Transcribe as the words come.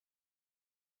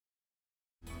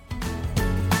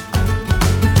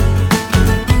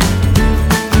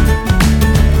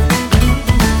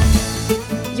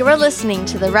You're listening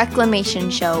to The Reclamation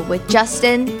Show with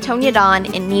Justin, Tonya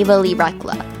Dawn, and Neva Lee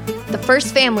Rekla, the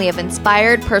first family of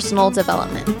inspired personal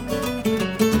development.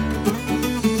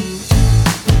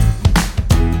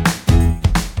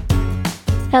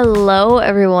 Hello,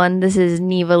 everyone. This is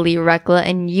Neva Lee Rekla,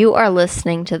 and you are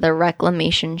listening to The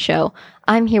Reclamation Show.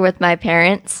 I'm here with my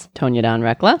parents, Tonya Dawn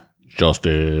Rekla.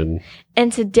 Justin.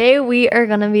 And today we are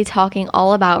going to be talking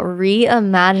all about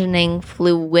reimagining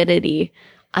fluidity.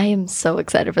 I am so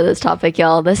excited for this topic,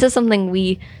 y'all. This is something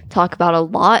we talk about a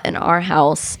lot in our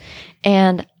house.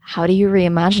 And how do you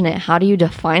reimagine it? How do you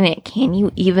define it? Can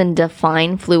you even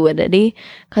define fluidity?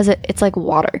 Because it's like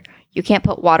water. You can't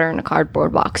put water in a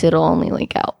cardboard box. It'll only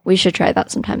leak out. We should try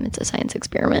that sometime. It's a science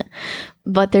experiment.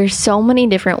 But there's so many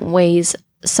different ways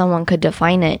someone could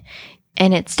define it.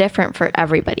 And it's different for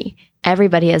everybody.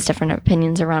 Everybody has different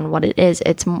opinions around what it is.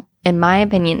 It's, in my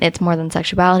opinion, it's more than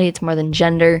sexuality. It's more than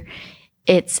gender.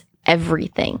 It's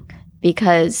everything.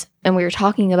 Because, and we were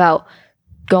talking about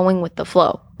going with the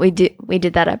flow. We did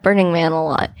that at Burning Man a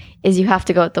lot, is you have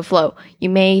to go with the flow. You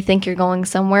may think you're going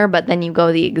somewhere, but then you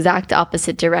go the exact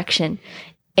opposite direction.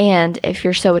 And if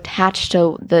you're so attached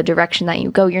to the direction that you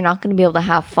go, you're not going to be able to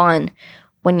have fun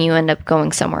when you end up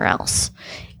going somewhere else.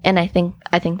 And I think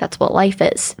that's what life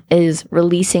is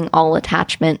releasing all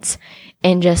attachments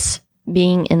and just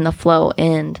being in the flow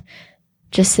and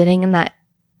just sitting in that,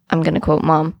 I'm going to quote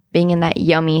Mom, being in that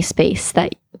yummy space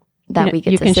that we get to sit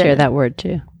in. You can share that word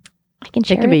too. I can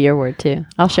share it. It can be your word too.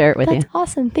 I'll share it with you. That's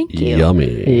awesome. Thank you.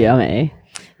 Yummy.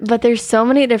 But there's so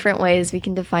many different ways we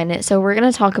can define it. So we're going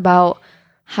to talk about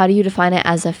how do you define it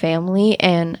as a family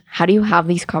and how do you have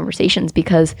these conversations,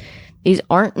 because these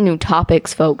aren't new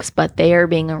topics, folks, but they are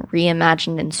being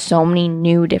reimagined in so many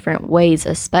new different ways,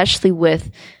 especially with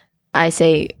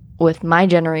my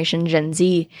generation, Gen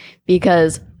Z,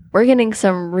 because we're getting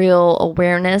some real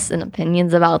awareness and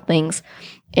opinions about things,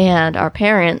 and our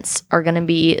parents are going to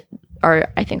be our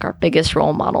biggest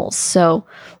role models. So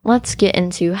let's get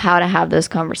into how to have this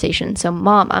conversation. So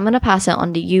Mom, I'm going to pass it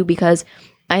on to you because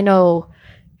I know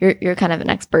you're kind of an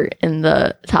expert in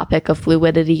the topic of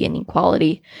fluidity and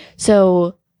equality.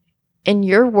 So in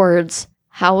your words,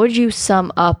 how would you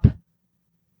sum up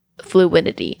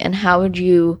fluidity and how would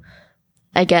you,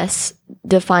 I guess,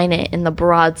 define it in the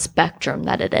broad spectrum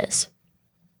that it is?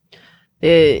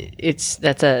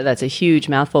 That's a huge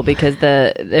mouthful because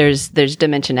there's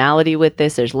dimensionality with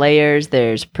this, there's layers,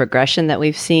 there's progression that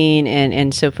we've seen,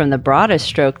 and so from the broadest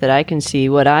stroke that I can see,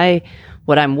 what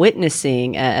I'm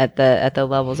witnessing at the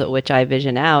levels at which I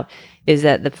vision out is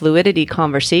that the fluidity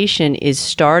conversation is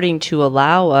starting to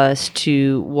allow us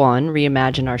to, one,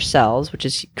 reimagine ourselves, which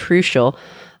is crucial,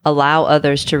 allow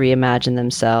others to reimagine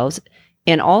themselves.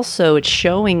 And also it's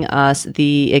showing us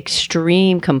the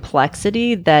extreme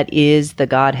complexity that is the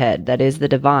Godhead, that is the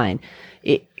divine.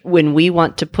 When we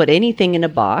want to put anything in a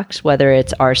box, whether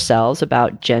it's ourselves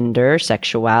about gender,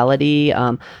 sexuality,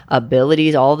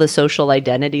 abilities, all the social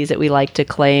identities that we like to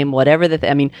claim, whatever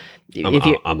I'm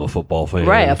a football fan.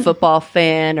 Right, a football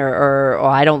fan, or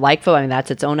I don't like football. I mean,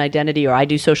 that's its own identity. Or I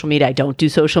do social media. I don't do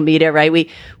social media. Right?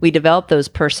 We develop those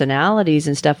personalities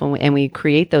and stuff, and we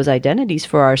create those identities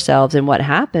for ourselves. And what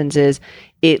happens is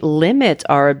it limits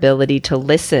our ability to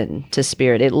listen to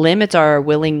spirit. It limits our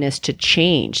willingness to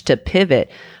change, to pivot.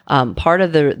 Part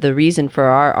of the reason for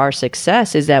our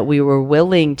success is that we were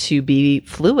willing to be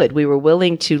fluid. We were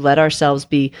willing to let ourselves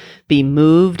be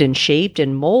moved and shaped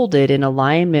and molded in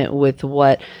alignment with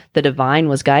what the divine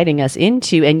was guiding us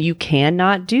into. And you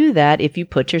cannot do that if you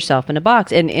put yourself in a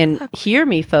box. And hear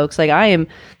me, folks, like I am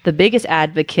the biggest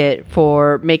advocate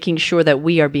for making sure that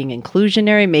we are being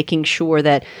inclusionary, making sure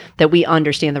that we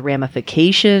understand the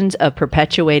ramifications of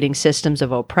perpetuating systems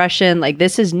of oppression. Like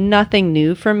this is nothing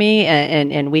new for me,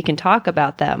 and we can talk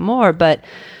about that more. But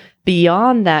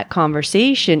beyond that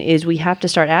conversation is we have to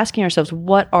start asking ourselves,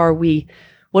 what are we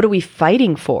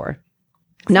fighting for?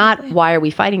 Not why are we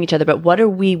fighting each other, but what are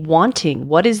we wanting?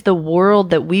 What is the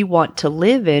world that we want to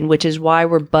live in, which is why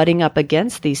we're butting up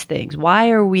against these things?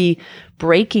 Why are we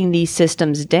breaking these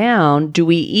systems down? Do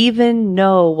we even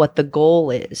know what the goal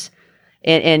is?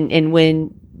 And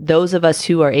when those of us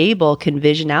who are able can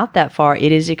vision out that far,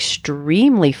 it is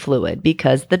extremely fluid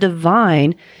because the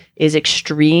divine is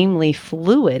extremely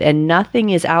fluid and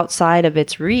nothing is outside of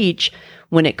its reach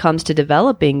when it comes to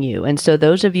developing you. And so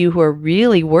those of you who are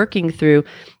really working through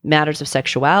matters of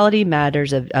sexuality,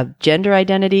 matters of gender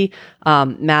identity,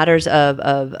 matters of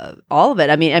all of it.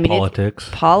 I mean,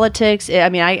 politics. I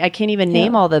mean, I can't even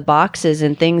name all the boxes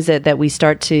and things that we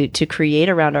start to create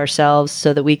around ourselves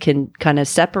so that we can kind of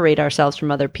separate ourselves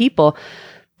from other people.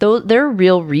 there are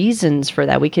real reasons for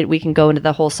that. We can go into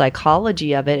the whole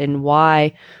psychology of it and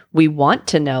why we want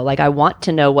to know. Like, I want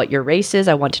to know what your race is.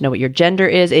 I want to know what your gender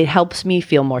is. It helps me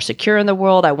feel more secure in the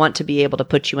world. I want to be able to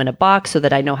put you in a box so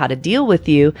that I know how to deal with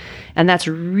you. And that's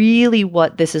really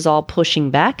what this is all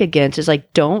pushing back against, is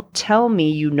like, don't tell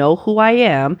me you know who I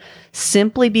am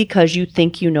simply because you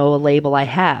think you know a label I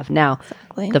have. Now,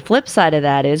 the flip side of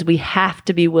that is we have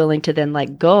to be willing to then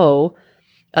let go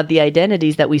of the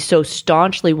identities that we so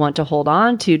staunchly want to hold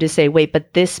on to say, wait,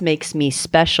 but this makes me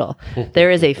special. There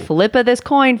is a flip of this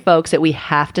coin, folks, that we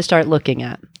have to start looking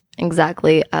at.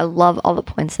 Exactly. I love all the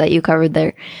points that you covered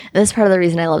there. And this is part of the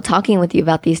reason I love talking with you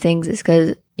about these things, is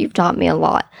because you've taught me a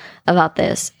lot about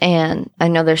this. And I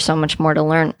know there's so much more to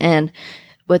learn. And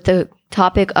with the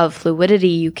topic of fluidity,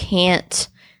 you can't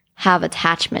have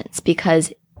attachments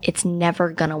because it's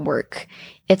never going to work.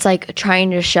 It's like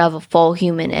trying to shove a full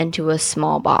human into a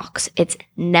small box. It's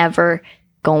never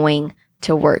going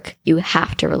to work. You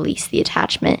have to release the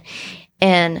attachment.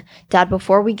 And Dad,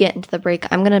 before we get into the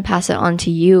break, I'm going to pass it on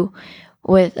to you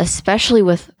especially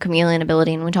with chameleon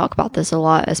ability. And we talk about this a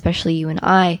lot, especially you and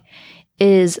I,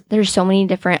 is there's so many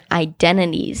different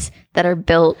identities that are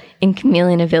built in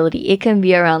chameleon ability. It can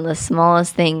be around the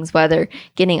smallest things, whether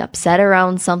getting upset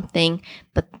around something,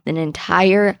 but an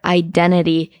entire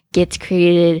identity gets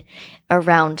created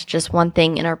around just one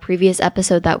thing. In our previous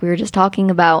episode that we were just talking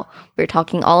about, we were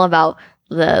talking all about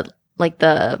the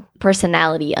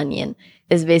personality onion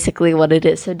is basically what it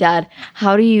is. So Dad,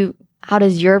 how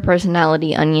does your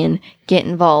personality onion get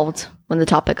involved when the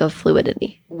topic of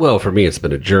fluidity? Well, for me, it's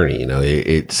been a journey.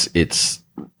 It's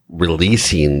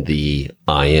releasing the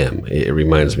I am. It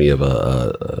reminds me of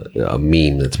a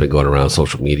meme that's been going around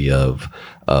social media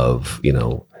of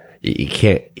you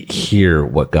can't hear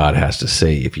what God has to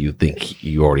say if you think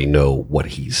you already know what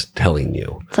He's telling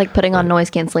you. It's like putting on noise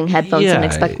canceling headphones and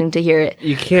expecting to hear it.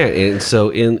 You can't. And so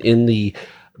in the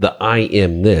I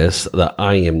am this, the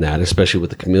I am that, especially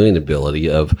with the chameleon ability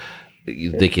of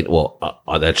thinking, well,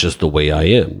 that's just the way I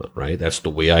am, right? That's the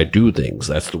way I do things.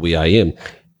 That's the way I am.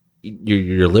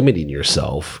 You're limiting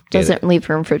yourself. Doesn't leave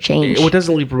room for change. It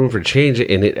doesn't leave room for change.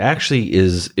 And it actually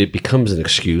it becomes an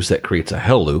excuse that creates a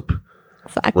hell loop.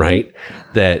 Exactly. Right?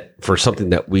 That for something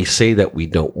that we say that we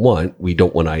don't want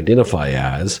to identify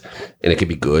as, and it could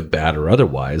be good, bad, or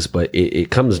otherwise, but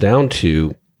it comes down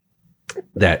to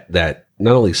that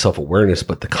not only self-awareness,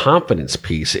 but the confidence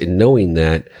piece in knowing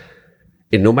that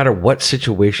no matter what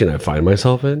situation I find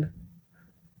myself in,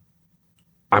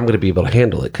 I'm going to be able to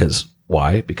handle it.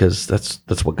 Why? Because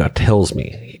that's what God tells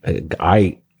me.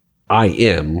 I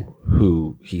am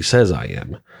who He says I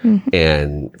am. Mm-hmm.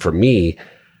 And for me,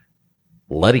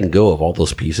 letting go of all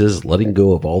those pieces, letting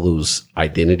go of all those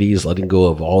identities, letting go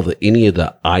of any of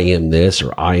the I am this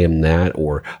or I am that,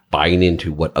 or buying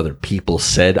into what other people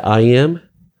said I am,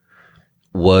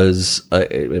 was,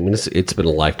 it's been a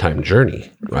lifetime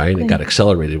journey, right? It got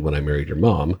accelerated when I married your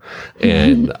mom.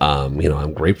 And,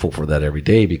 I'm grateful for that every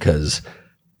day, because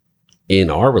in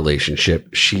our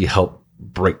relationship, she helped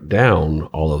break down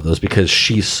all of those, because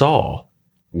she saw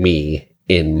me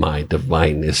in my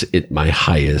divineness, at my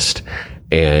highest.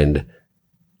 And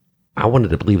I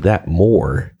wanted to believe that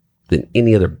more than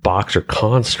any other box or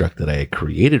construct that I had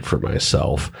created for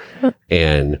myself.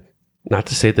 And not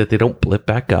to say that they don't blip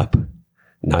back up,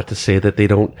 not to say that they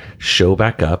don't show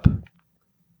back up.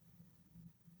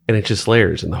 And it just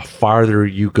layers. And the farther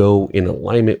you go in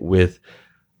alignment with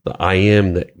the I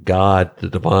am that God, the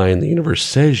divine, the universe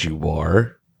says you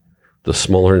are, the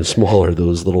smaller and smaller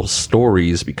those little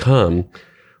stories become,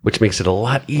 which makes it a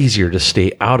lot easier to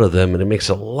stay out of them. And it makes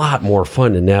it a lot more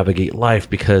fun to navigate life,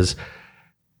 because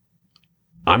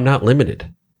I'm not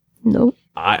limited. Nope.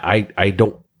 I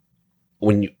don't,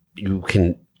 when you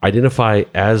can identify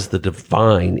as the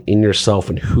divine in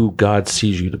yourself and who God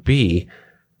sees you to be,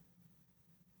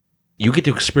 you get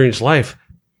to experience life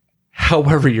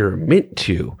however you're meant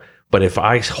to. But if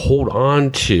I hold on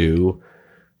to,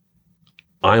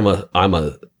 I'm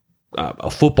a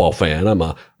football fan, I'm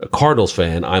a Cardinals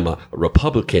fan, I'm a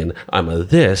Republican, I'm a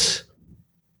this,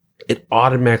 it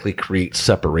automatically creates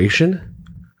separation,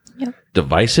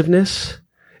 divisiveness.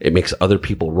 It makes other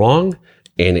people wrong,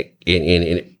 and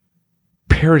it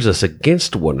pairs us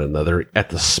against one another at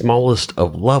the smallest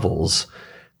of levels.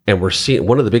 And we're seeing,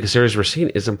 one of the biggest areas we're seeing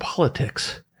is in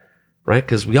politics, right?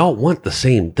 Because we all want the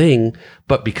same thing,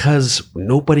 but because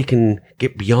nobody can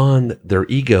get beyond their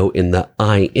ego in the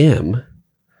I am,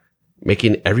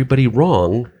 making everybody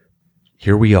wrong,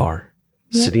 here we are,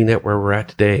 sitting at where we're at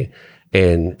today.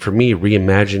 And for me,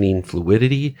 reimagining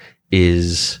fluidity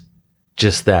is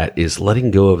just that, is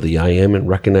letting go of the I am and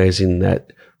recognizing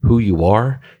that who you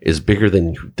are is bigger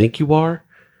than you think you are.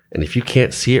 And if you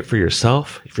can't see it for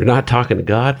yourself, if you're not talking to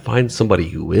God, find somebody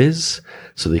who is,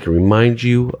 so they can remind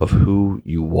you of who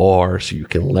you are, so you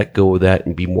can let go of that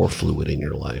and be more fluid in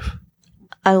your life.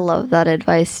 I love that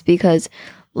advice, because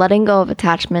letting go of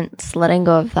attachments, letting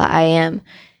go of the I am,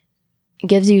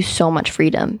 gives you so much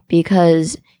freedom,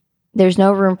 because there's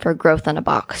no room for growth in a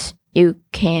box. You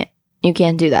can't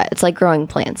do that. It's like growing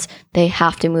plants. They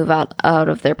have to move out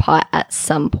of their pot at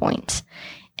some point.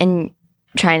 And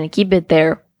trying to keep it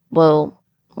there will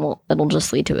it'll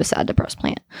just lead to a sad, depressed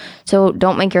plant. So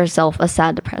don't make yourself a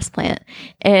sad, depressed plant.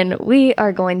 And we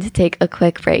are going to take a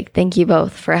quick break. Thank you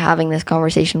both for having this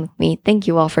conversation with me. Thank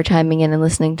you all for chiming in and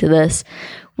listening to this.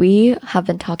 We have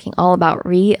been talking all about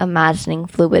reimagining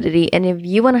fluidity. And if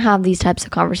you want to have these types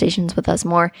of conversations with us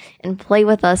more and play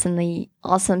with us in the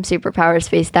awesome superpower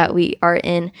space that we are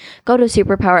in, go to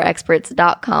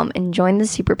superpowerexperts.com and join the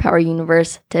superpower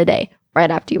universe today,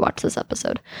 right after you watch this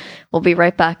episode. We'll be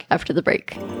right back after the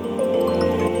break.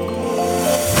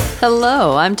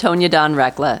 Hello, I'm Tonya Dawn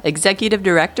Rekla, Executive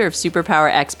Director of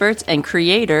Superpower Experts and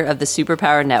creator of the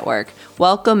Superpower Network.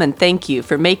 Welcome and thank you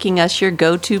for making us your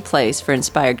go-to place for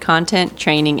inspired content,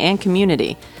 training, and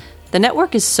community. The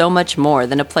network is so much more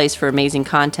than a place for amazing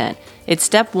content. It's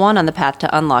step one on the path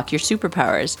to unlock your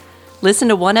superpowers. Listen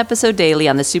to one episode daily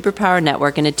on the Superpower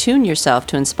Network and attune yourself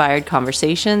to inspired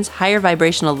conversations, higher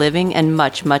vibrational living, and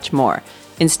much, much more.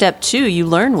 In step 2, you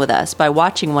learn with us by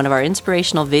watching one of our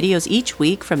inspirational videos each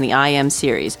week from the I Am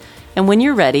series. And when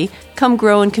you're ready, come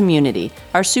grow in community.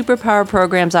 Our superpower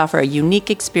programs offer a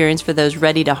unique experience for those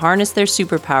ready to harness their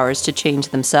superpowers to change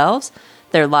themselves,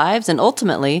 their lives, and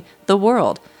ultimately, the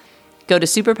world. Go to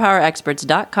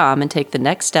superpowerexperts.com and take the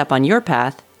next step on your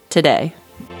path today.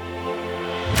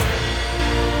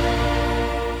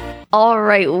 All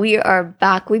right, we are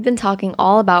back. We've been talking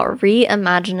all about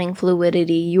reimagining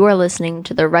fluidity. You are listening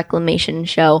to the Reclamation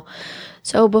Show.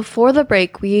 So before the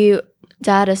break,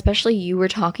 Dad, especially you, were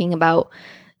talking about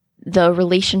the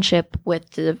relationship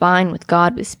with the divine, with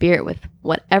God, with spirit, with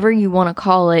whatever you want to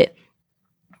call it,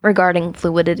 regarding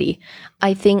fluidity.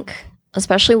 I think,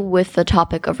 especially with the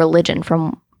topic of religion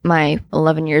from my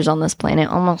 11 years on this planet,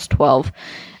 almost 12,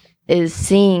 is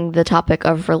seeing the topic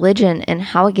of religion and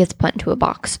how it gets put into a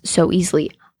box so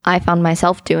easily. I found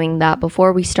myself doing that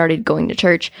before we started going to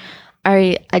church.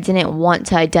 I didn't want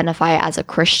to identify as a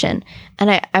Christian.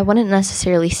 And I wouldn't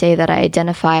necessarily say that I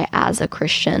identify as a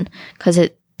Christian, because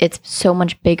it's so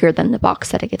much bigger than the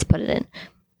box that it gets put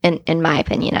in my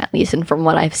opinion, at least, and from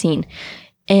what I've seen.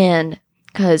 And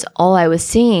because all I was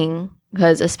seeing,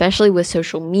 because especially with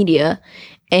social media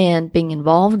and being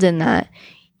involved in that,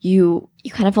 you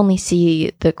kind of only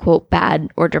see the, quote, bad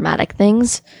or dramatic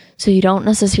things. So you don't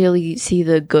necessarily see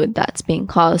the good that's being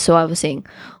caused. So I was seeing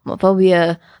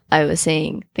homophobia. I was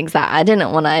seeing things that I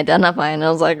didn't want to identify. And I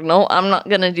was like, no, I'm not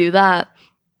going to do that.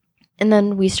 And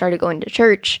then we started going to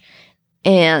church,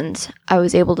 and I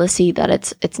was able to see that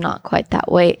it's not quite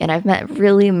that way. And I've met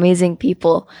really amazing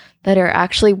people that are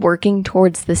actually working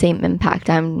towards the same impact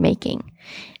I'm making.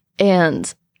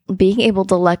 And being able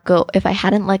to let go, if I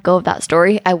hadn't let go of that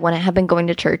story, I wouldn't have been going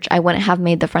to church. I wouldn't have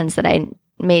made the friends that I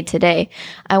made today.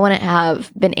 I wouldn't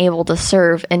have been able to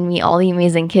serve and meet all the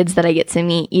amazing kids that I get to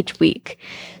meet each week.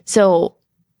 So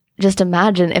just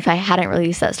imagine if I hadn't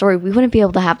released that story, we wouldn't be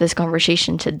able to have this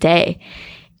conversation today.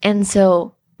 And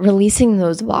so releasing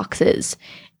those boxes,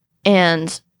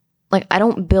 and like, I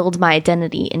don't build my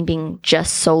identity in being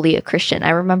just solely a Christian.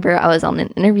 I remember I was on an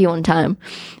interview one time,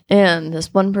 and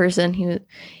this one person,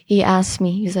 he asked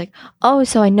me, he's like, "Oh,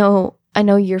 so I know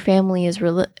your family is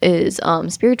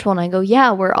spiritual." And I go,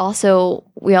 "Yeah,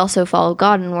 we also follow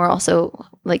God, and we're also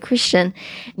like Christian."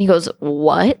 And he goes,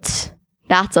 "What?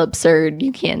 That's absurd.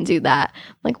 You can't do that."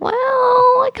 I'm like, well,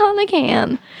 I kind of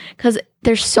can, because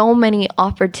there's so many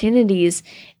opportunities.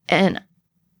 And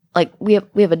like, we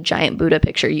have a giant Buddha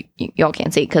picture. Y'all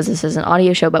can't see it because this is an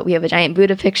audio show, but we have a giant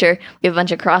Buddha picture. We have a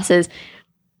bunch of crosses.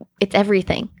 It's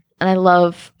everything. And I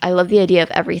love the idea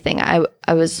of everything. When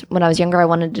I was younger, I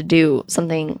wanted to do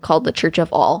something called the Church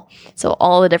of All. So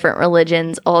all the different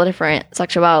religions, all the different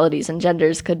sexualities and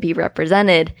genders could be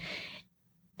represented.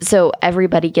 So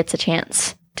everybody gets a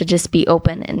chance to just be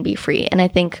open and be free. And I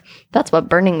think that's what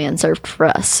Burning Man served for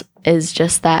us, is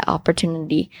just that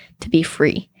opportunity to be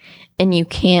free. And you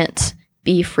can't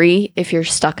be free if you're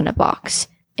stuck in a box.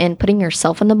 And putting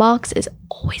yourself in the box is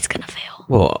always going to fail.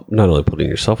 Well, not only putting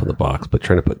yourself in the box, but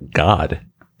trying to put God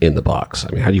in the box.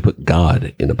 I mean, how do you put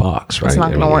God in a box, right? It's not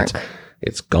going to work.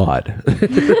 It's God,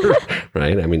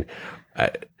 right? I mean,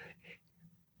 it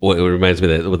reminds me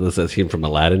that that scene from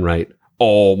Aladdin, right?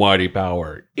 almighty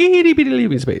power, itty bitty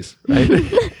living space, right?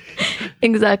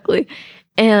 Exactly.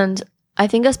 And I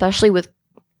think especially with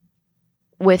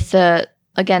the,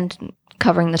 again,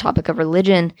 covering the topic of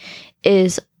religion,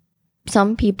 is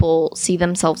some people see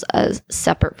themselves as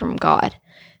separate from God.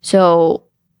 So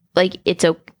like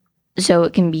so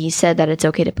it can be said that it's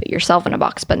okay to put yourself in a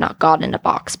box, but not God in a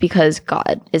box because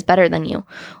God is better than you.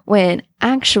 When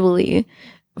actually,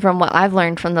 from what I've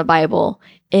learned from the Bible,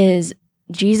 is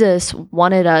Jesus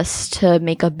wanted us to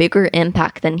make a bigger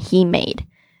impact than he made,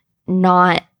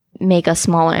 not make a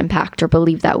smaller impact or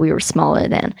believe that we were smaller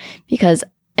than. Because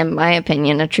in my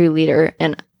opinion, a true leader,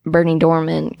 and Bernie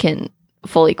Dorman can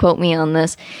fully quote me on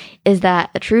this, is that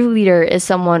a true leader is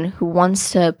someone who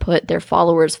wants to put their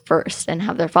followers first and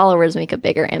have their followers make a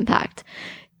bigger impact.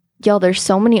 Y'all, there's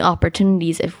so many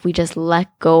opportunities if we just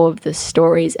let go of the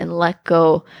stories and let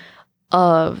go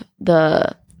of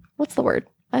the, what's the word?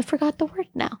 I forgot the word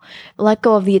now. Let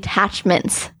go of the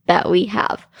attachments that we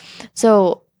have.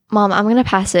 So, Mom, I'm going to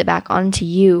pass it back on to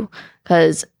you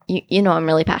because you know I'm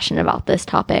really passionate about this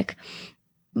topic.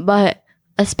 But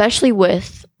especially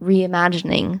with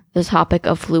reimagining the topic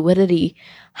of fluidity,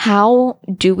 how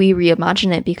do we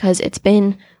reimagine it? Because it's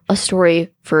been a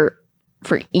story for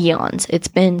eons. It's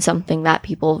been something that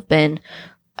people have been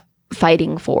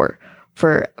fighting for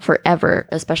forever,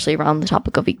 especially around the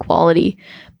topic of equality.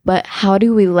 But how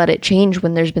do we let it change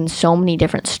when there's been so many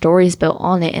different stories built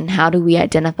on it? And how do we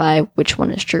identify which one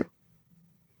is true?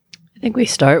 I think we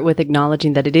start with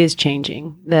acknowledging that it is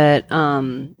changing, that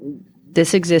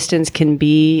this existence can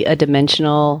be a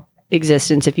dimensional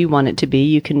existence if you want it to be.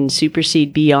 You can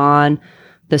supersede beyond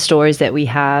the stories that we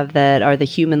have that are the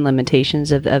human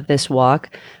limitations of this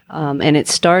walk. And it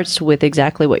starts with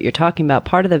exactly what you're talking about.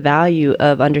 Part of the value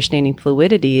of understanding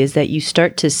fluidity is that you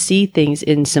start to see things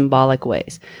in symbolic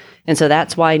ways. And so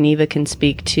that's why Neva can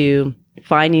speak to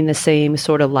finding the same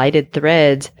sort of lighted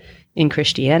threads in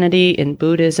Christianity, in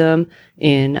Buddhism,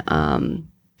 in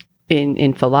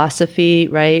philosophy,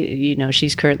 right? You know,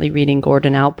 she's currently reading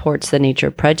Gordon Allport's The Nature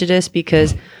of Prejudice,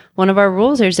 because one of our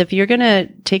rules is if you're going to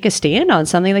take a stand on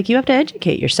something, like, you have to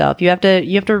educate yourself. You have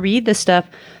to read the stuff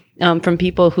from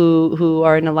people who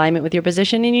are in alignment with your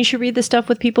position, and you should read the stuff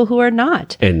with people who are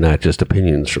not. And not just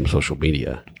opinions from social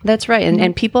media. That's right.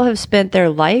 And people have spent their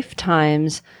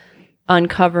lifetimes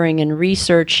uncovering and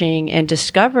researching and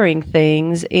discovering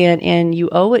things, and you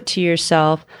owe it to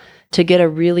yourself to get a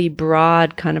really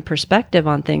broad kind of perspective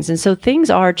on things. And so things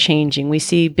are changing. We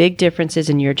see big differences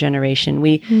in your generation.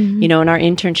 We, you know, in our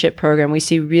internship program, we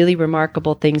see really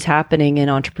remarkable things happening in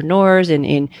entrepreneurs and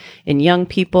in young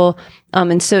people.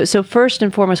 And so first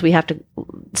and foremost, we have to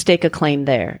stake a claim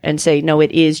there and say, no,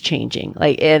 it is changing.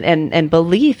 Like, and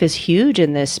belief is huge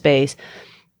in this space.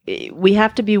 We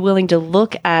have to be willing to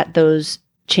look at those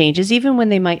changes, even when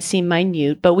they might seem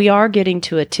minute, but we are getting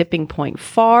to a tipping point.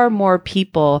 Far more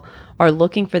people are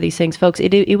looking for these things. Folks,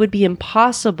 it would be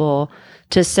impossible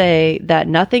to say that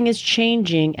nothing is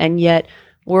changing, and yet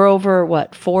we're over,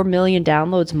 4 million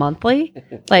downloads monthly?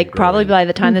 Like, probably by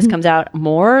the time this comes out,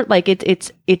 more. Like,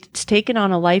 it's taken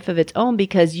on a life of its own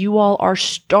because you all are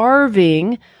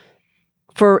starving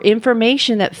for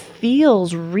information that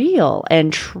feels real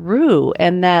and true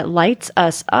and that lights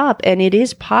us up. And it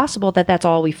is possible that that's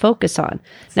all we focus on.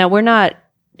 Now, we're not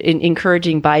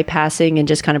encouraging bypassing and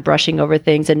just kind of brushing over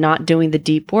things and not doing the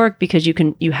deep work, because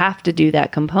you have to do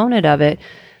that component of it.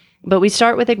 But we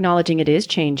start with acknowledging it is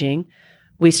changing.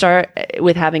 We start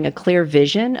with having a clear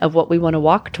vision of what we want to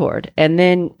walk toward. And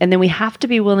then we have to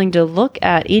be willing to look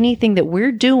at anything that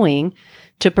we're doing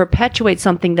to perpetuate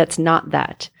something that's not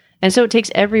that. And so it takes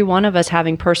every one of us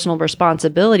having personal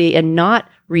responsibility and not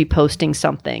reposting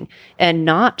something and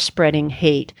not spreading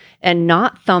hate and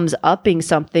not thumbs upping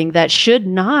something that should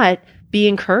not be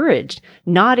encouraged,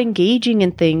 not engaging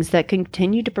in things that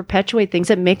continue to perpetuate things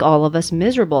that make all of us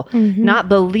miserable, not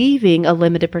believing a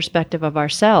limited perspective of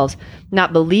ourselves,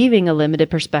 not believing a limited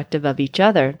perspective of each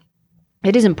other.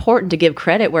 It is important to give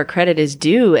credit where credit is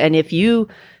due. And if you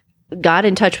got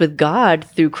in touch with God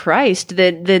through Christ,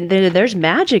 then there's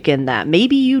magic in that.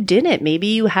 Maybe you didn't. Maybe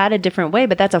you had a different way,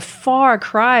 but that's a far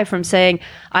cry from saying,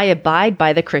 I abide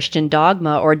by the Christian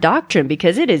dogma or doctrine,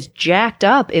 because it is jacked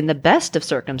up in the best of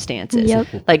circumstances.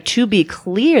 Yep. Like, to be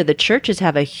clear, the churches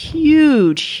have a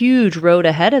huge, huge road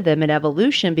ahead of them in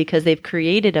evolution, because they've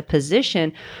created a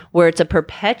position where it's a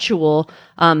perpetual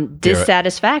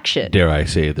dissatisfaction. Dare I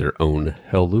say their own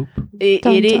hell loop?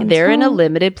 They're in a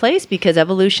limited place, because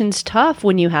evolution's tough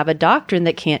when you have a doctrine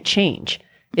that can't change.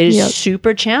 It is Yep.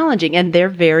 super challenging, and they're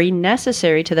very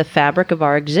necessary to the fabric of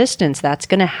our existence. That's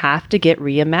going to have to get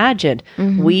reimagined.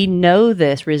 We know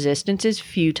this. Resistance is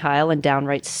futile and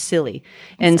downright silly.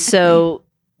 And so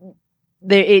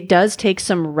it does take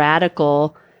some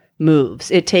radical moves.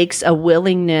 It takes a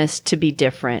willingness to be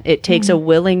different. It takes a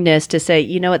willingness to say,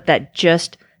 you know what, that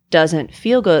just doesn't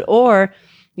feel good. Or,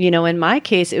 in my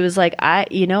case, it was like,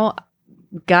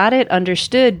 got it,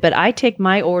 understood, but I take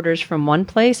my orders from one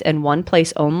place and one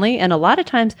place only. And a lot of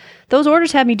times those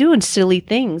orders have me doing silly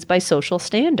things by social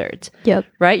standards. Yep.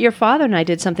 Right? Your father and I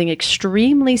did something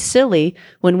extremely silly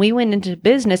when we went into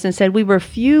business and said we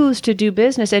refuse to do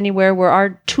business anywhere where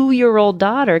our 2-year-old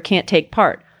daughter can't take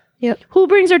part. Yep. Who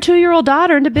brings their 2-year-old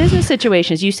daughter into business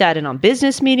situations? You sat in on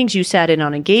business meetings, you sat in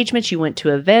on engagements, you went to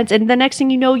events, and the next thing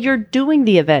you know, you're doing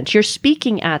the events, you're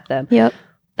speaking at them. Yep.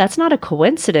 That's not a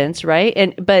coincidence,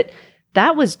 right? But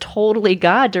that was totally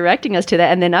God directing us to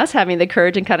that. And then us having the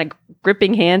courage and kind of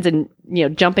gripping hands and,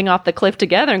 jumping off the cliff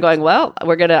together and going, well,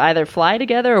 we're going to either fly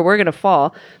together or we're going to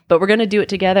fall, but we're going to do it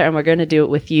together and we're going to do it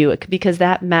with you, because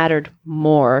that mattered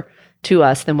more to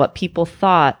us than what people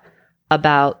thought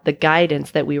about the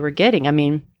guidance that we were getting. I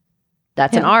mean,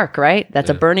 that's an ark, right? That's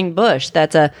a burning bush.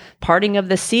 That's a parting of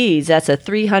the seas. That's a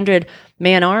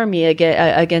 300-man army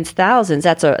against thousands.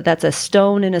 That's a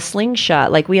stone in a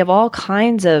slingshot. Like, we have all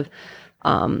kinds of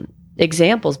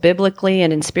examples biblically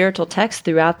and in spiritual texts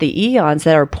throughout the eons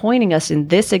that are pointing us in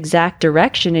this exact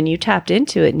direction. And you tapped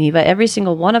into it, Neva. Every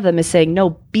single one of them is saying,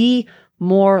 no, be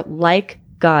more like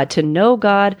God. To know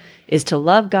God is to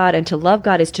love God, and to love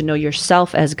God is to know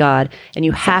yourself as God. And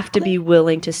you have to be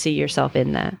willing to see yourself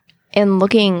in that. And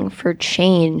looking for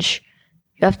change,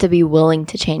 you have to be willing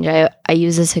to change. I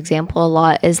use this example a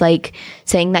lot, is like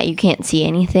saying that you can't see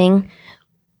anything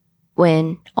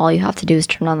when all you have to do is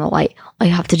turn on the light. All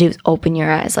you have to do is open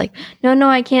your eyes. Like, no,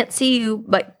 I can't see you,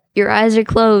 but your eyes are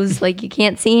closed. Like, you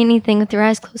can't see anything with your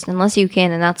eyes closed unless you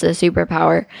can, and that's a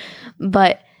superpower.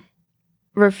 But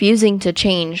refusing to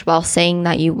change while saying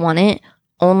that you want it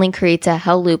only creates a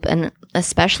hell loop, and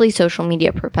especially social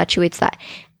media perpetuates that.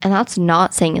 And that's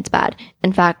not saying it's bad.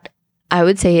 In fact, I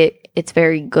would say it's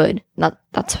very good.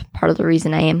 That's part of the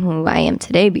reason I am who I am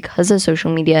today, because of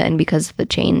social media and because of the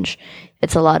change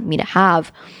it's allowed me to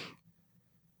have.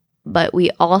 But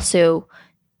we also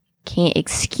can't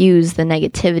excuse the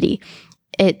negativity.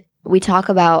 We talk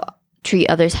about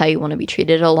treat others how you want to be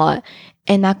treated a lot,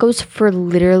 and that goes for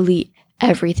literally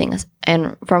everything.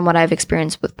 And from what I've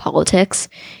experienced with politics,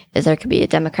 is there could be a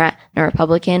Democrat and a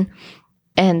Republican,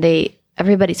 and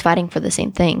everybody's fighting for the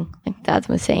same thing, like Dad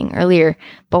was saying earlier,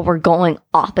 but we're going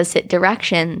opposite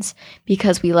directions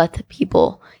because we let the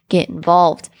people get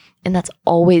involved. And that's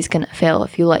always going to fail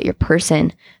if you let your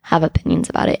person have opinions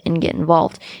about it and get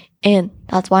involved. And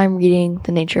that's why I'm reading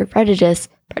The Nature of Prejudice.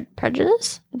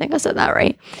 Prejudice? I think I said that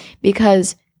right.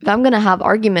 Because if I'm going to have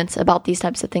arguments about these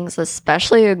types of things,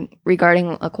 especially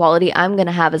regarding equality, I'm going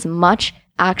to have as much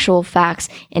actual facts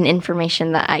and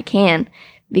information that I can,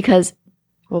 because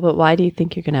well, but why do you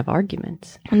think you're going to have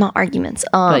arguments? Not arguments.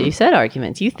 But you said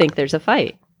arguments. You think there's a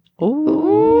fight.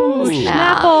 Ooh,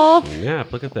 Snapple. Yeah,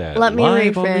 look at that. Let me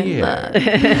Live on the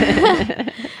reframe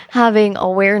air. having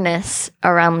awareness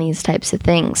around these types of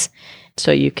things.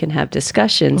 So you can have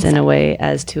discussions in a way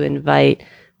as to invite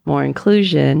more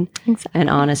inclusion and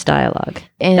honest dialogue.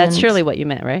 And that's surely what you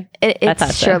meant, right?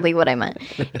 It's surely what I meant.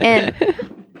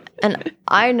 And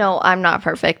I know I'm not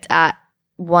perfect at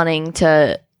wanting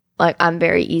to, like, I'm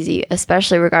very easy,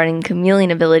 especially regarding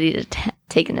chameleon ability to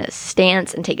take a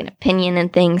stance and take an opinion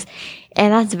and things.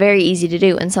 And that's very easy to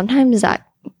do. And sometimes that's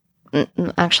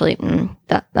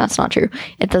not true.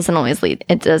 It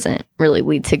doesn't really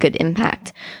lead to good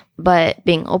impact. But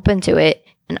being open to it,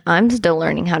 and I'm still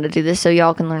learning how to do this so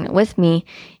y'all can learn it with me,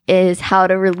 is how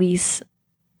to release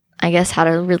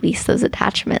those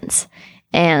attachments.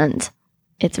 And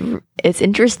it's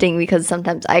interesting because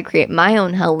sometimes I create my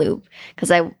own hell loop,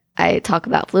 because I talk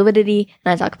about fluidity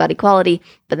and I talk about equality,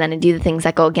 but then I do the things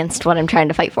that go against what I'm trying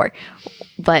to fight for.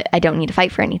 But I don't need to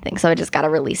fight for anything, so I just got to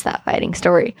release that fighting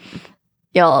story.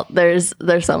 Y'all, there's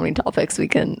so many topics we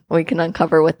can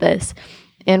uncover with this,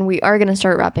 and we are going to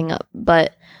start wrapping up.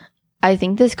 But I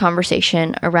think this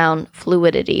conversation around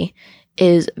fluidity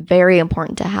is very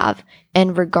important to have,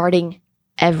 and regarding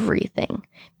everything,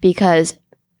 because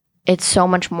it's so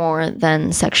much more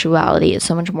than sexuality. It's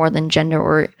so much more than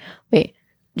gender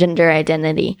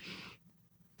identity.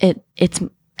 It's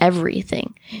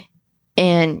everything.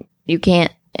 And you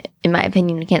can't, in my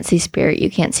opinion, you can't see spirit, you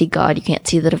can't see God, you can't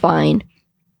see the divine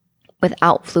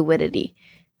without fluidity.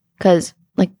 Because,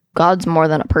 like, God's more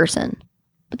than a person.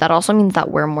 But that also means that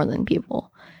we're more than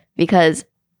people. Because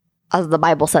as the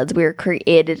Bible says, we were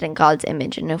created in God's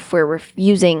image. And if we're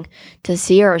refusing to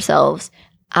see ourselves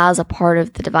as a part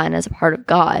of the divine, as a part of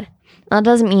God, that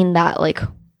doesn't mean that like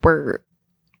we're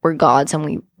gods and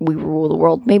we rule the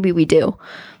world. Maybe we do.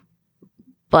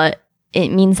 But it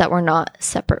means that we're not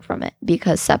separate from it,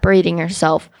 because separating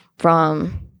yourself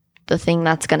from the thing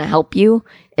that's going to help you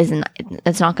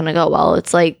it's not going to go well.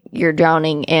 It's like you're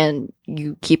drowning and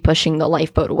you keep pushing the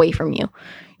lifeboat away from you.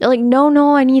 You're like,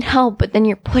 no, I need help. But then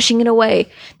you're pushing it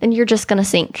away. Then you're just going to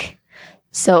sink.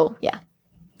 So, yeah.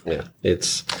 Yeah.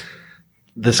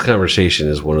 This conversation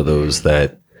is one of those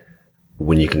that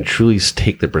when you can truly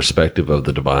take the perspective of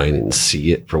the divine and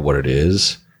see it for what it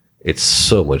is, it's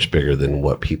so much bigger than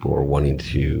what people are wanting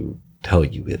to tell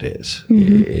you it is.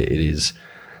 Mm-hmm. It is,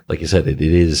 like you said, it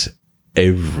is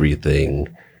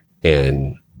everything.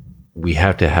 And we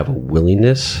have to have a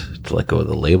willingness to let go of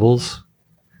the labels,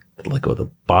 to let go of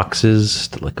the boxes,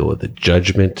 to let go of the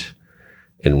judgment,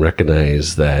 and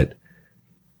recognize that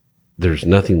there's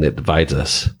nothing that divides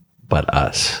us but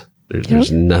us.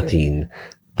 There's nothing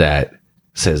that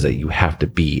says that you have to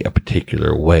be a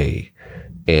particular way.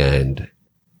 And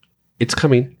it's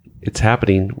coming. It's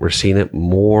happening. We're seeing it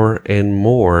more and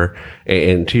more.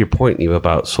 And to your point, Eva,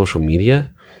 about social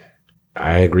media,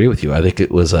 I agree with you. I think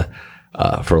it was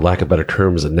for lack of better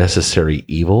terms, a necessary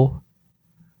evil.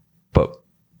 But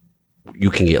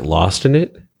you can get lost in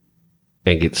it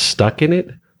and get stuck in it,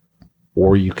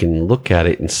 or you can look at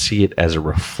it and see it as a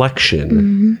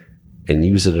reflection and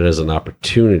use it as an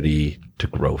opportunity to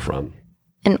grow from.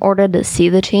 In order to see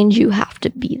the change, you have to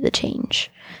be the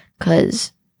change,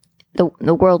 because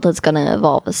the world is going to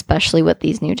evolve, especially with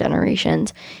these new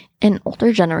generations. And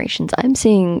older generations, I'm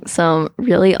seeing some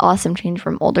really awesome change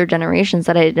from older generations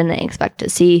that I didn't expect to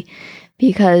see,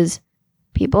 because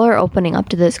people are opening up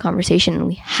to this conversation, and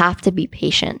we have to be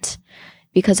patient.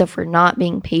 Because if we're not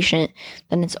being patient,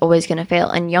 then it's always going to fail.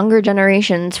 And younger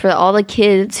generations, for all the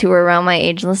kids who are around my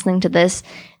age listening to this,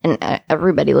 and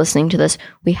everybody listening to this,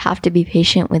 we have to be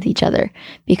patient with each other.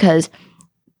 Because,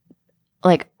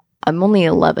 like, I'm only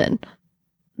 11.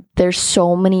 There's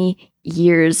so many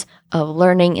years of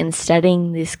learning and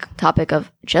studying this topic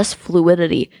of just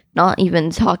fluidity, not even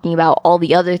talking about all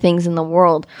the other things in the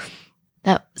world,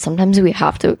 that sometimes we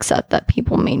have to accept that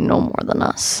people may know more than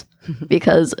us.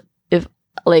 Because if,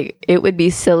 like, it would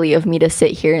be silly of me to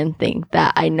sit here and think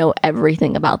that I know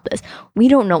everything about this. We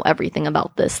don't know everything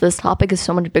about this. This topic is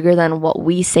so much bigger than what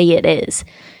we say it is.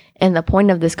 And the point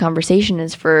of this conversation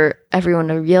is for everyone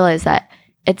to realize that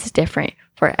it's different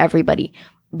for everybody.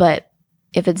 But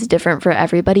if it's different for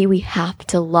everybody, we have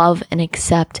to love and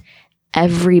accept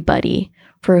everybody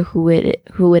for who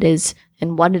it is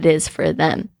and what it is for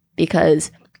them.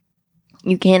 Because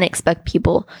you can't expect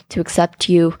people to accept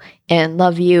you and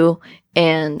love you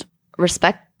and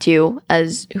respect you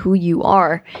as who you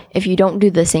are if you don't do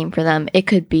the same for them. It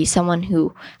could be someone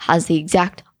who has the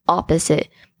exact opposite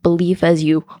belief as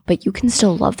you, but you can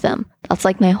still love them. That's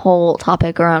like my whole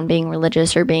topic around being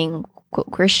religious or being,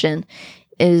 quote, Christian,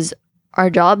 is our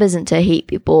job isn't to hate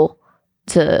people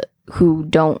who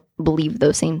don't believe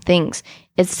those same things.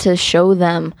 It's to show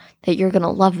them that you're going to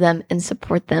love them and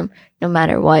support them no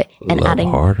matter what. And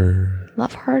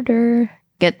love harder.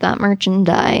 Get that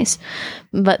merchandise.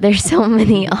 But there's so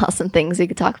many awesome things we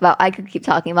could talk about. I could keep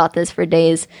talking about this for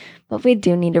days, but we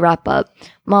do need to wrap up.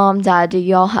 Mom, Dad, do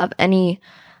y'all have any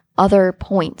other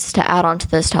points to add on to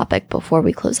this topic before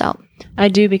we close out? I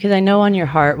do, because I know on your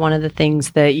heart, one of the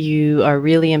things that you are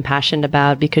really impassioned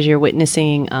about, because you're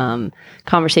witnessing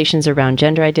conversations around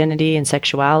gender identity and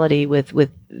sexuality with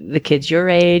the kids your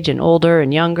age and older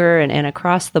and younger and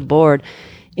across the board.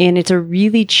 And it's a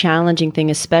really challenging thing,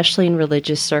 especially in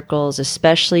religious circles,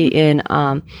 especially in,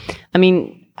 I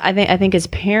think as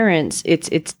parents,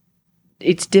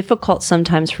 it's difficult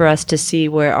sometimes for us to see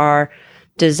where our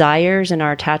desires and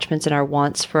our attachments and our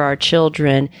wants for our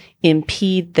children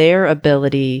impede their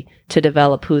ability to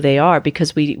develop who they are,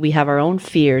 because we have our own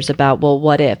fears about, well,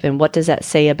 what if, and what does that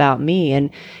say about me?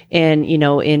 And you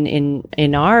know,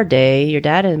 in our day, your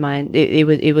dad and mine,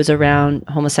 it was around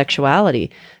homosexuality.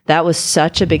 That was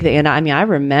such a big thing. And I mean, I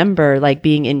remember like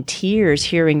being in tears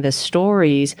hearing the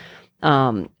stories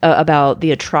about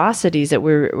the atrocities that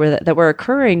were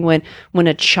occurring when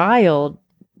a child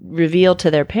revealed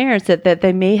to their parents that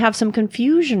they may have some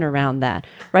confusion around that,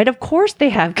 right? Of course they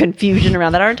have confusion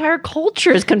around that. Our entire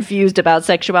culture is confused about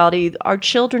sexuality. Our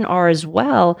children are as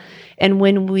well. And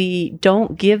when we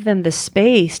don't give them the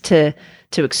space to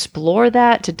explore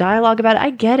that, to dialogue about it, I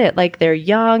get it. Like, they're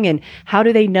young and how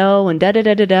do they know? And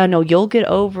da-da-da-da-da. No, you'll get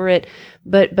over it.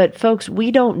 But folks, we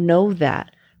don't know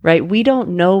that. right? We don't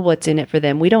know what's in it for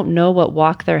them. We don't know what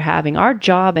walk they're having. Our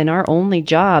job and our only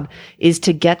job is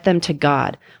to get them to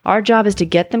God. Our job is to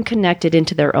get them connected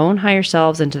into their own higher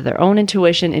selves, into their own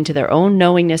intuition, into their own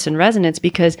knowingness and resonance,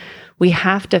 because we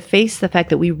have to face the fact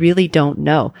that we really don't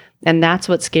know. And that's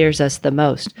what scares us the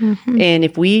most. And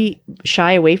if we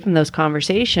shy away from those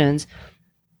conversations,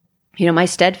 my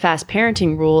steadfast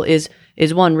parenting rule is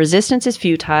one, resistance is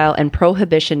futile and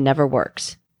prohibition never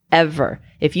works. Ever.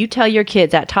 If you tell your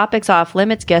kids that topic's off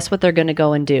limits, guess what they're going to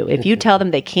go and do? If you tell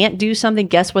them they can't do something,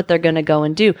 guess what they're going to go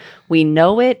and do? We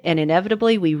know it, and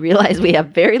inevitably we realize we have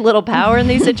very little power in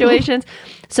these situations.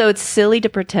 So it's silly to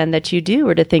pretend that you do,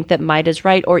 or to think that might is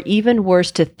right, or even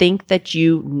worse, to think that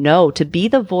you know. To be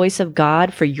the voice of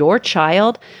God for your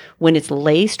child when it's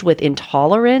laced with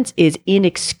intolerance is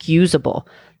inexcusable.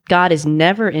 God is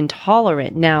never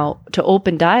intolerant. Now, to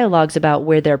open dialogues about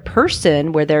where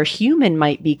their human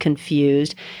might be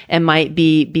confused and might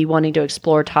be wanting to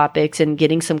explore topics and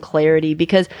getting some clarity,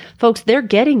 because folks, they're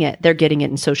getting it. They're getting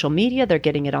it in social media. They're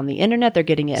getting it on the internet. They're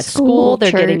getting it at school.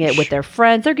 They're getting it with their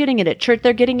friends. They're getting it at church.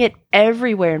 They're getting it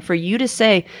everywhere. And for you to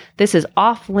say this is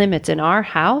off limits in our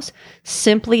house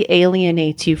simply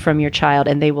alienates you from your child,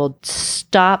 and they will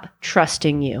stop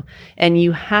trusting you. And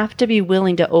you have to be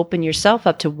willing to open yourself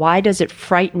up to, why does it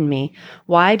frighten me?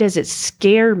 Why does it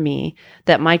scare me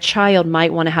that my child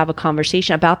might want to have a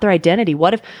conversation about their identity?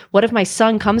 What if my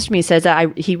son comes to me and says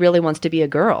that he really wants to be a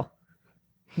girl?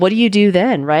 What do you do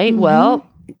then, right? Well,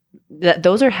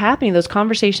 those are happening. Those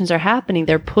conversations are happening.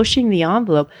 They're pushing the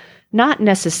envelope. Not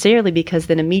necessarily because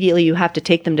then immediately you have to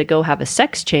take them to go have a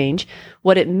sex change.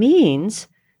 What it means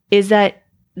is that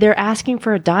they're asking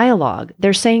for a dialogue.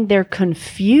 They're saying they're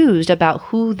confused about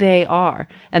who they are,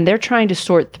 and they're trying to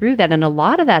sort through that. And a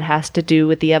lot of that has to do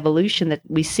with the evolution that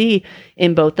we see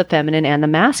in both the feminine and the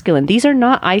masculine. These are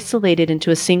not isolated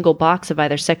into a single box of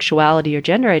either sexuality or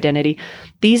gender identity.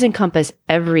 These encompass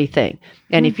everything.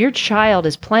 And if your child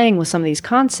is playing with some of these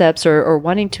concepts or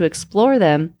wanting to explore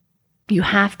them, you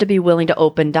have to be willing to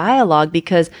open dialogue,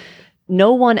 because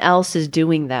no one else is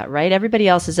doing that, right? Everybody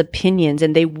else has opinions,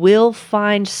 and they will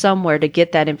find somewhere to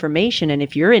get that information. And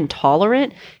if you're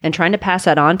intolerant and trying to pass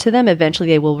that on to them, eventually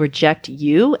they will reject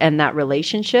you and that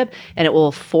relationship, and it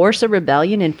will force a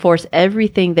rebellion and force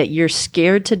everything that you're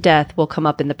scared to death will come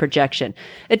up in the projection.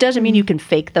 It doesn't mean you can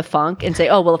fake the funk and say,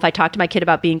 oh, well, if I talk to my kid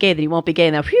about being gay, then he won't be gay.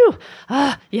 And then, phew,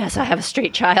 yes, I have a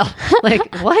straight child.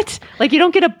 Like, what? Like, you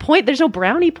don't get a point. There's no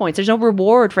brownie points. There's no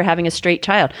reward for having a straight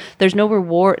child. There's no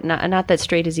reward, not that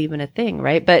straight is even a thing,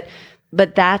 right? But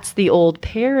that's the old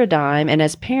paradigm. And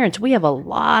as parents, we have a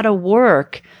lot of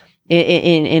work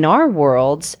in our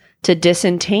worlds to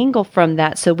disentangle from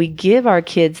that. So we give our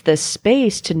kids the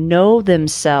space to know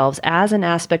themselves as an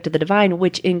aspect of the divine,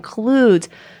 which includes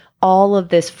all of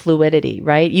this fluidity,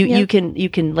 right? You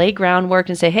can lay groundwork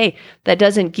and say, hey, that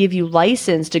doesn't give you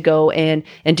license to go and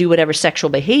do whatever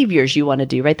sexual behaviors you want to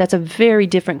do, right? That's a very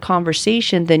different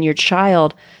conversation than your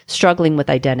child struggling with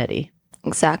identity.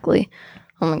 Exactly.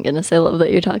 Oh my goodness, I love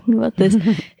that you're talking about this.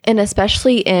 And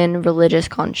especially in religious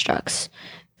constructs,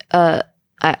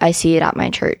 I see it at my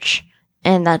church.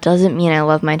 And that doesn't mean I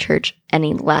love my church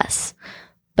any less,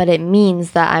 but it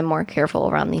means that I'm more careful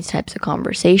around these types of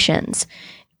conversations.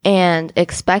 And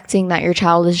expecting that your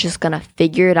child is just going to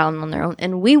figure it out on their own.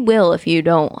 And we will if you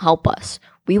don't help us.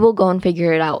 We will go and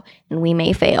figure it out. And we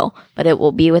may fail, but it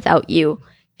will be without you.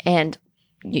 And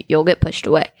you'll get pushed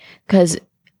away. Because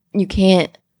you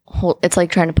can't hold, it's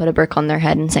like trying to put a brick on their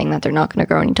head and saying that they're not going to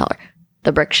grow any taller.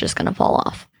 The brick's just going to fall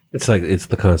off. It's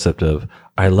the concept of,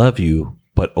 I love you,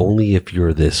 but only if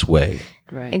you're this way.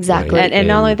 Right. Exactly. Right. And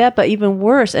not only that, but even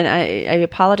worse, and I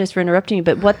apologize for interrupting you,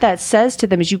 but what that says to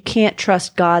them is you can't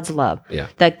trust God's love. Yeah.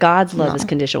 That God's love is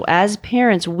conditional. As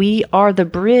parents, we are the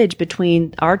bridge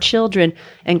between our children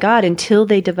and God until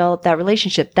they develop that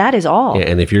relationship. That is all. Yeah,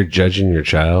 and if you're judging your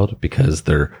child because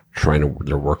they're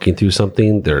working through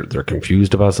something, they're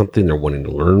confused about something, they're wanting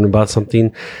to learn about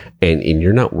something, and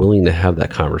you're not willing to have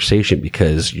that conversation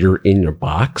because you're in your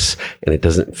box and it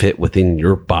doesn't fit within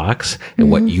your box and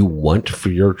what you want for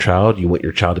your child, you want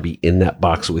your child to be in that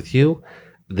box with you,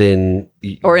 then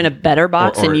or in a better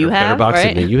box than you have,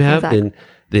 right? Than you have, Exactly.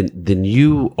 then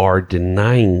you are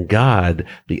denying God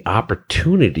the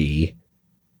opportunity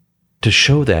to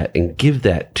show that and give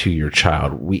that to your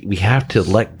child. We have to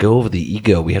let go of the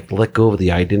ego. We have to let go of the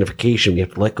identification. We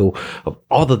have to let go of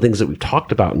all the things that we've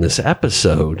talked about in this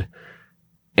episode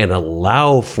and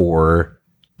allow for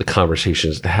the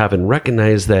conversations to have and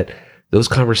recognize that those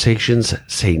conversations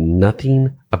say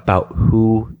nothing about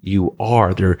who you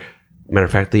are. Matter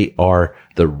of fact, they are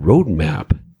the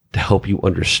roadmap to help you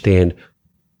understand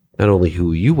not only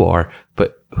who you are,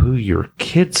 but who your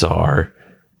kids are.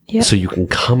 Yep. So you can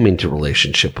come into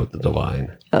relationship with the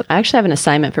divine. I actually have an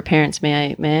assignment for parents.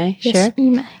 May I share?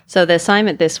 You may. So the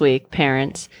assignment this week,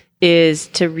 parents, is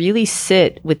to really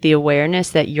sit with the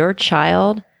awareness that your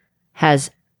child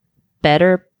has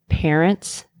better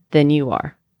parents than you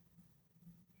are.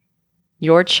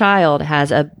 Your child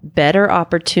has a better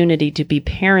opportunity to be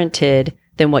parented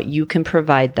than what you can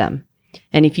provide them.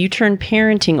 And if you turn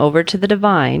parenting over to the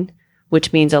divine,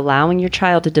 which means allowing your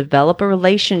child to develop a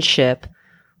relationship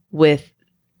with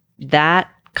that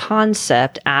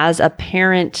concept as a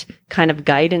parent kind of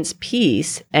guidance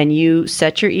piece, and you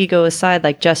set your ego aside,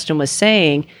 like Justin was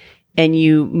saying, and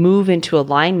you move into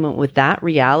alignment with that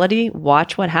reality,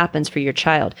 watch what happens for your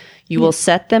child. You will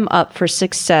set them up for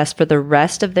success for the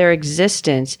rest of their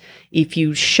existence if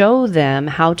you show them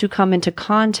how to come into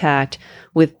contact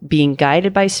with being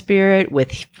guided by spirit,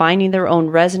 with finding their own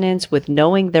resonance, with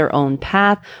knowing their own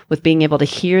path, with being able to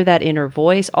hear that inner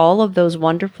voice, all of those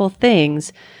wonderful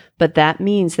things. But that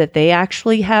means that they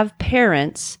actually have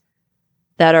parents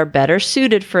that are better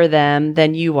suited for them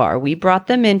than you are. We brought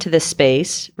them into this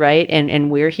space, right? And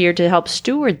we're here to help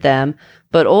steward them.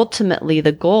 But ultimately,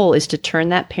 the goal is to turn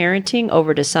that parenting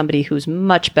over to somebody who's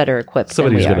much better equipped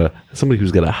than we are. Somebody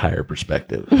who's got a higher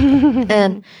perspective.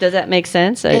 And does that make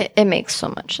sense? It makes so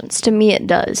much sense. To me, it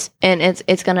does. And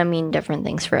it's going to mean different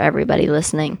things for everybody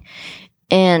listening.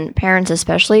 And parents,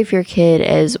 especially if your kid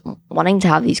is wanting to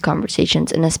have these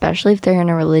conversations, and especially if they're in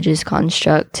a religious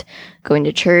construct, going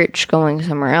to church, going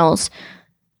somewhere else,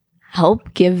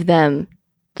 help give them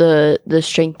the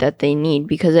strength that they need,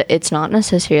 because it's not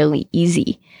necessarily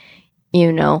easy.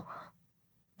 You know,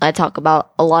 I talk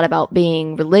a lot about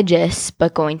being religious,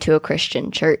 but going to a Christian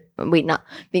church. Not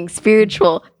being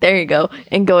spiritual. There you go.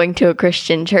 And going to a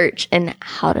Christian church, and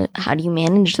how do you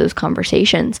manage those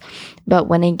conversations? But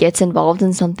when it gets involved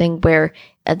in something where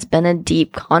it's been a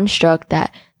deep construct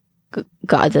that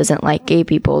God doesn't like gay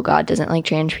people, God doesn't like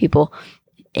trans people,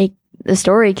 the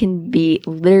story can be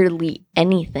literally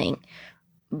anything.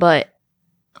 But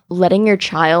letting your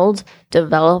child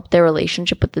develop their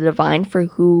relationship with the divine for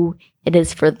who it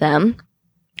is for them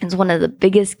is one of the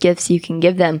biggest gifts you can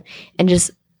give them, and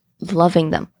just loving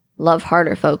them. Love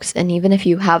harder, folks. And even if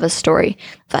you have a story,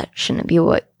 that shouldn't be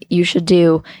what you should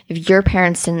do. If your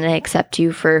parents didn't accept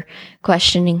you for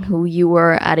questioning who you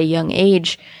were at a young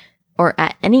age or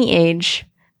at any age,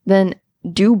 then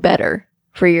do better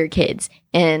for your kids.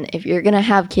 And if you're going to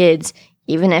have kids,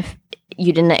 even if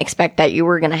you didn't expect that you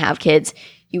were going to have kids,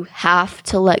 you have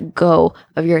to let go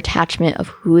of your attachment of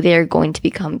who they're going to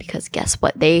become, because guess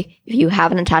what? If you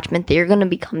have an attachment, they're going to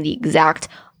become the exact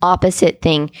opposite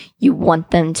thing you want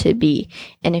them to be.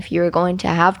 And if you're going to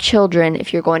have children,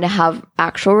 if you're going to have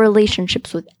actual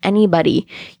relationships with anybody,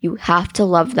 you have to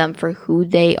love them for who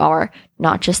they are,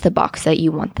 not just the box that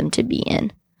you want them to be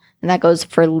in. And that goes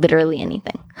for literally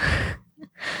anything.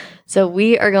 So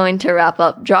we are going to wrap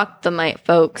up. Drop the mic,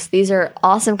 folks. These are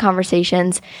awesome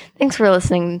conversations. Thanks for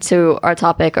listening to our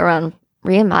topic around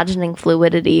reimagining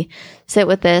fluidity. Sit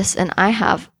with this, and I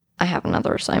have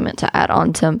another assignment to add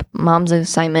on to Mom's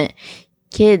assignment.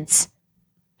 Kids,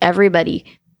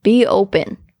 everybody, be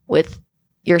open with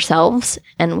yourselves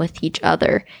and with each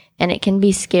other. And it can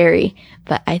be scary,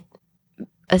 but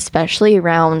especially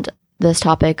around this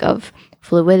topic of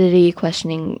fluidity,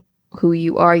 questioning who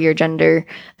you are, your gender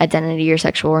identity, your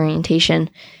sexual orientation,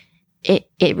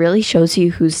 it really shows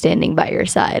you who's standing by your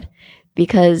side.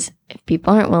 Because if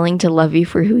people aren't willing to love you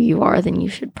for who you are, then you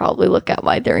should probably look at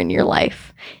why they're in your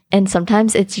life. And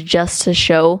sometimes it's just to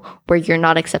show where you're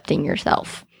not accepting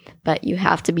yourself. But you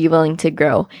have to be willing to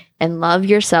grow and love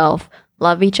yourself,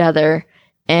 love each other,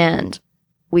 and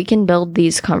we can build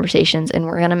these conversations, and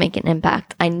we're going to make an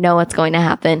impact. I know it's going to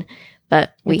happen,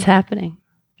 but it's happening.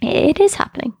 It is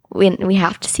happening. We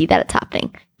have to see that it's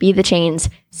happening. Be the change,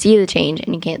 see the change,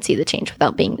 and you can't see the change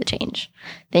without being the change.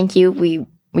 Thank you.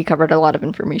 We covered a lot of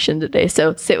information today,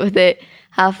 so sit with it,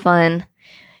 have fun,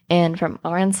 and from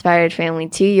our inspired family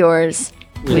to yours,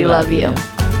 we love you.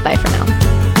 Bye for now.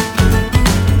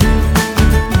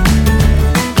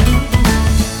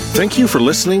 Thank you for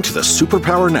listening to the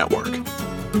Superpower Network.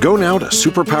 Go now to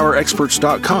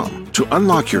superpowerexperts.com to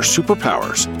unlock your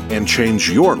superpowers and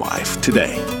change your life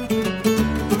today.